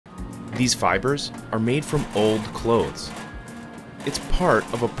These fibers are made from old clothes. It's part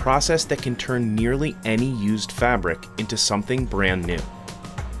of a process that can turn nearly any used fabric into something brand new.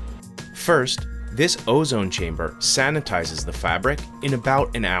 First, this ozone chamber sanitizes the fabric in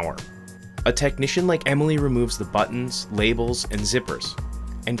about an hour. A technician like Emily removes the buttons, labels, and zippers,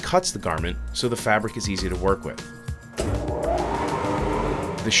 and cuts the garment so the fabric is easy to work with.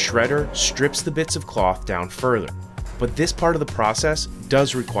 The shredder strips the bits of cloth down further, but this part of the process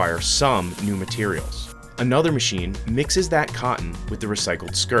does require some new materials. Another machine mixes that cotton with the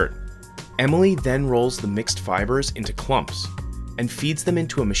recycled skirt. Emily then rolls the mixed fibers into clumps and feeds them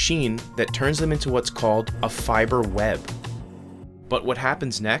into a machine that turns them into what's called a fiber web. But what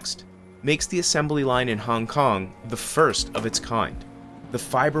happens next makes the assembly line in Hong Kong the first of its kind. The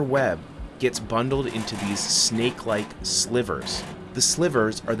fiber web gets bundled into these snake-like slivers. The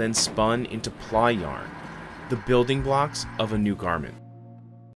slivers are then spun into ply yarn, the building blocks of a new garment.